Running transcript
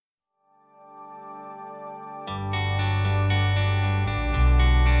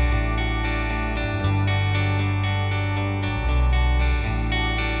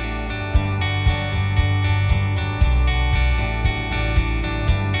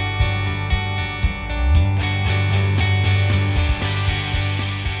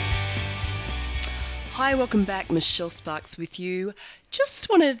Hi, welcome back. Michelle Sparks with you. Just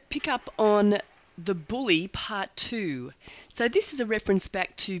want to pick up on the bully part 2. So this is a reference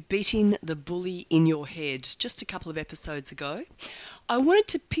back to beating the bully in your head just a couple of episodes ago. I wanted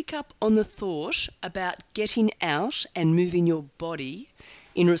to pick up on the thought about getting out and moving your body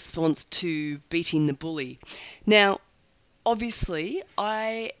in response to beating the bully. Now, obviously,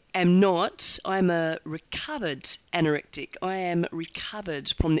 I'm a recovered anorectic. I am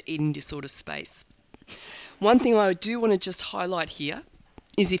recovered from the eating disorder space. One thing I do want to just highlight here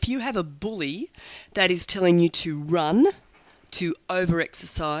is if you have a bully that is telling you to run, to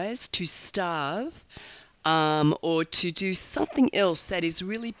over-exercise, to starve, or to do something else that is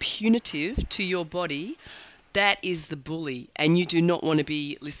really punitive to your body, that is the bully, and you do not want to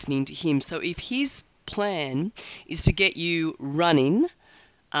be listening to him. So if his plan is to get you running,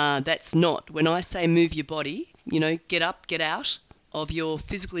 that's not. When I say move your body, get up, get out of your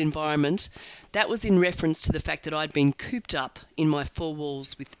physical environment, that was in reference to the fact that I'd been cooped up in my four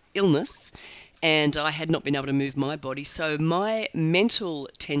walls with illness and I had not been able to move my body. So my mental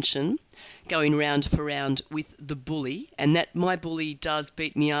tension going round for round with the bully, and that my bully does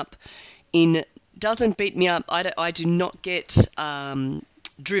beat me up doesn't beat me up. I do not get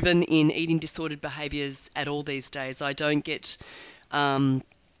driven in eating disordered behaviours at all these days. I don't get, I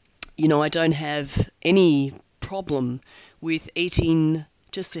don't have any problem with eating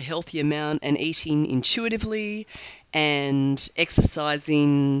just a healthy amount and eating intuitively and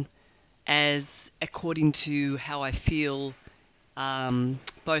exercising as according to how I feel,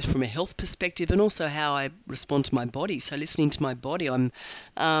 both from a health perspective and also how I respond to my body. So listening to my body,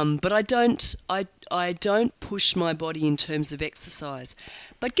 but I don't push my body in terms of exercise.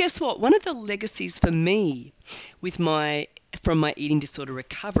 But guess what? One of the legacies for me from my eating disorder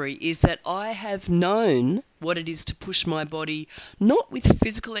recovery is that I have known what it is to push my body, not with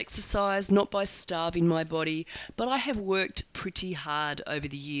physical exercise, not by starving my body, but I have worked pretty hard over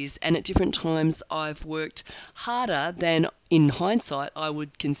the years, and at different times I've worked harder than, in hindsight, I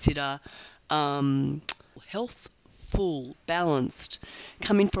would consider healthful, balanced,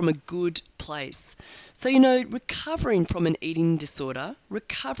 coming from a good place. So, recovering from an eating disorder,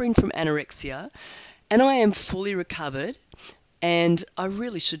 recovering from anorexia, and I am fully recovered, and I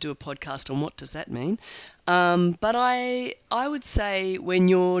really should do a podcast on what does that mean. But I would say when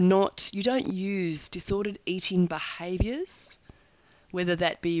you don't use disordered eating behaviours, whether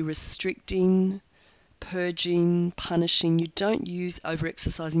that be restricting, purging, punishing, you don't use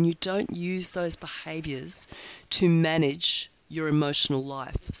over-exercising, you don't use those behaviours to manage your emotional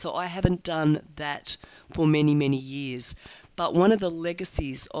life. So I haven't done that for many, many years. But one of the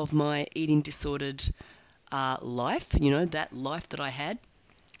legacies of my eating disordered life, that life that I had,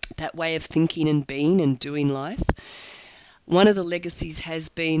 that way of thinking and being and doing life, one of the legacies has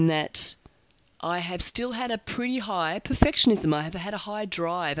been that I have still had a pretty high perfectionism. I have had a high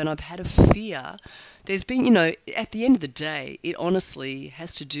drive and I've had a fear. There's been, at the end of the day, it honestly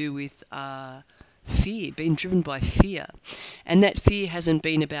has to do with fear, being driven by fear. And that fear hasn't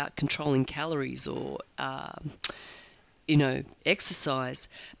been about controlling calories or exercise,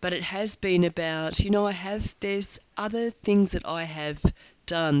 but it has been about, there's other things that I have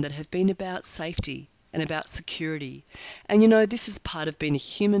done that have been about safety and about security. And this is part of being a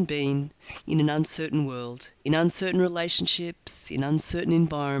human being in an uncertain world, in uncertain relationships, in uncertain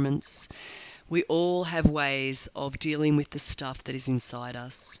environments. We all have ways of dealing with the stuff that is inside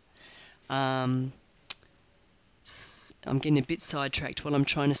us. I'm getting a bit sidetracked. What I'm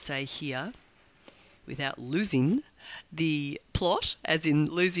trying to say here, without losing the plot, as in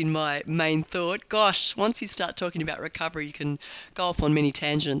losing my main thought. Gosh, once you start talking about recovery, you can go off on many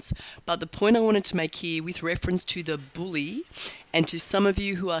tangents. But the point I wanted to make here with reference to the bully, and to some of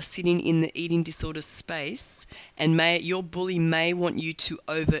you who are sitting in the eating disorder space, and your bully may want you to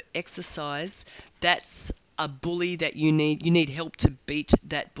over-exercise, that's a bully that you need help to beat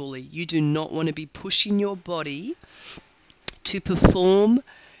that bully. You do not want to be pushing your body to perform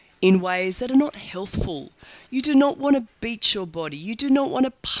in ways that are not healthful. You do not want to beat your body. You do not want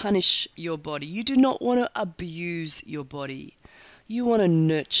to punish your body. You do not want to abuse your body. You want to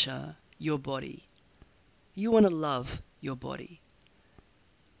nurture your body. You want to love your body.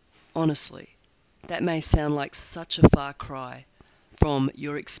 Honestly, that may sound like such a far cry from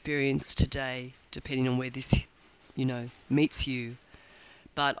your experience today, depending on where this, meets you.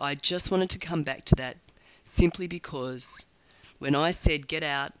 But I just wanted to come back to that simply because when I said get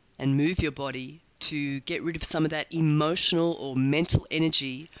out and move your body to get rid of some of that emotional or mental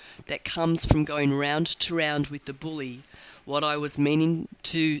energy that comes from going round to round with the bully, what I was meaning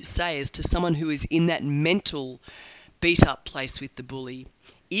to say is to someone who is in that mental beat up place with the bully,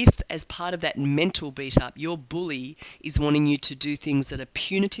 if, as part of that mental beat up, your bully is wanting you to do things that are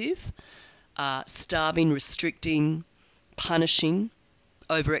punitive, starving, restricting, punishing,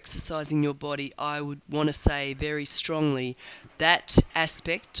 over-exercising your body, I would want to say very strongly that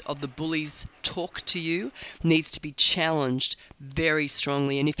aspect of the bully's talk to you needs to be challenged very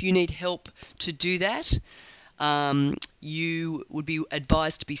strongly. And if you need help to do that, you would be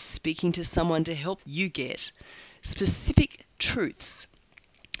advised to be speaking to someone to help you get specific truths,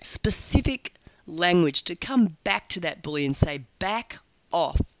 specific language to come back to that bully and say, back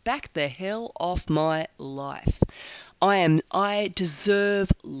off, back the hell off my life. I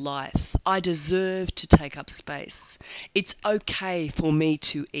deserve life. I deserve to take up space. It's okay for me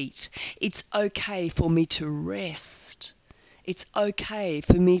to eat. It's okay for me to rest. It's okay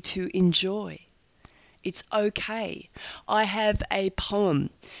for me to enjoy. It's okay. I have a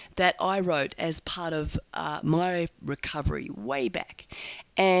poem that I wrote as part of my recovery way back,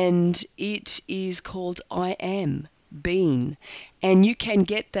 and it is called I Am Being. And you can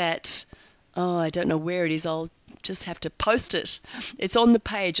get that, I don't know where it is, I'll just have to post it. It's on the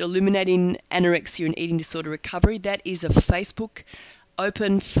page, Illuminating Anorexia and Eating Disorder Recovery. That is a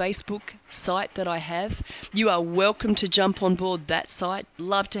open Facebook site that I have. You are welcome to jump on board that site.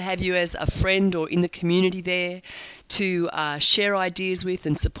 Love to have you as a friend or in the community there to share ideas with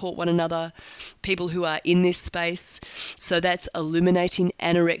and support one another, people who are in this space. So that's Illuminating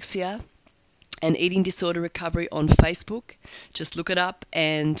Anorexia and Eating Disorder Recovery on Facebook. Just look it up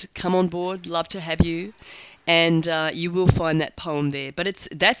and come on board. Love to have you. And you will find that poem there. But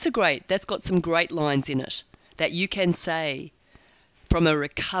that's got some great lines in it that you can say from a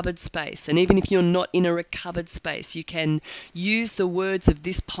recovered space. And even if you're not in a recovered space, you can use the words of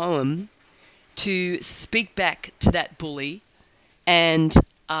this poem to speak back to that bully, and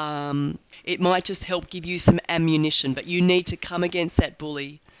it might just help give you some ammunition. But you need to come against that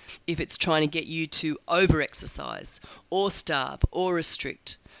bully if it's trying to get you to over-exercise or starve or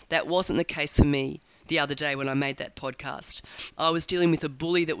restrict. That wasn't the case for me the other day when I made that podcast. I was dealing with a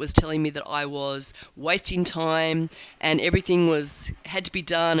bully that was telling me that I was wasting time and everything had to be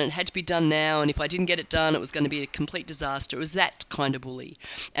done and it had to be done now, and if I didn't get it done it was going to be a complete disaster. It was that kind of bully,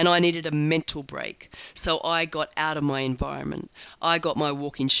 and I needed a mental break. So I got out of my environment. I got my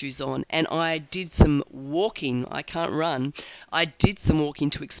walking shoes on and I did some walking. I can't run. I did some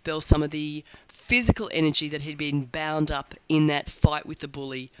walking to expel some of the physical energy that had been bound up in that fight with the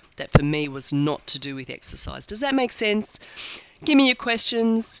bully that for me was not to do with exercise. Does that make sense? Give me your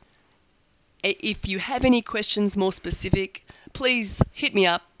questions. If you have any questions more specific, please hit me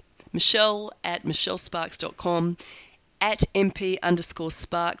up, michelle@michellesparks.com, at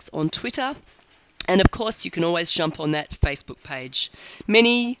 @MP_Sparks on Twitter. And of course, you can always jump on that Facebook page.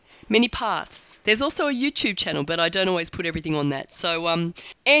 Many paths. There's also a YouTube channel, but I don't always put everything on that. So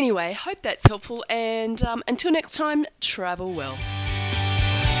anyway, hope that's helpful. And until next time, travel well.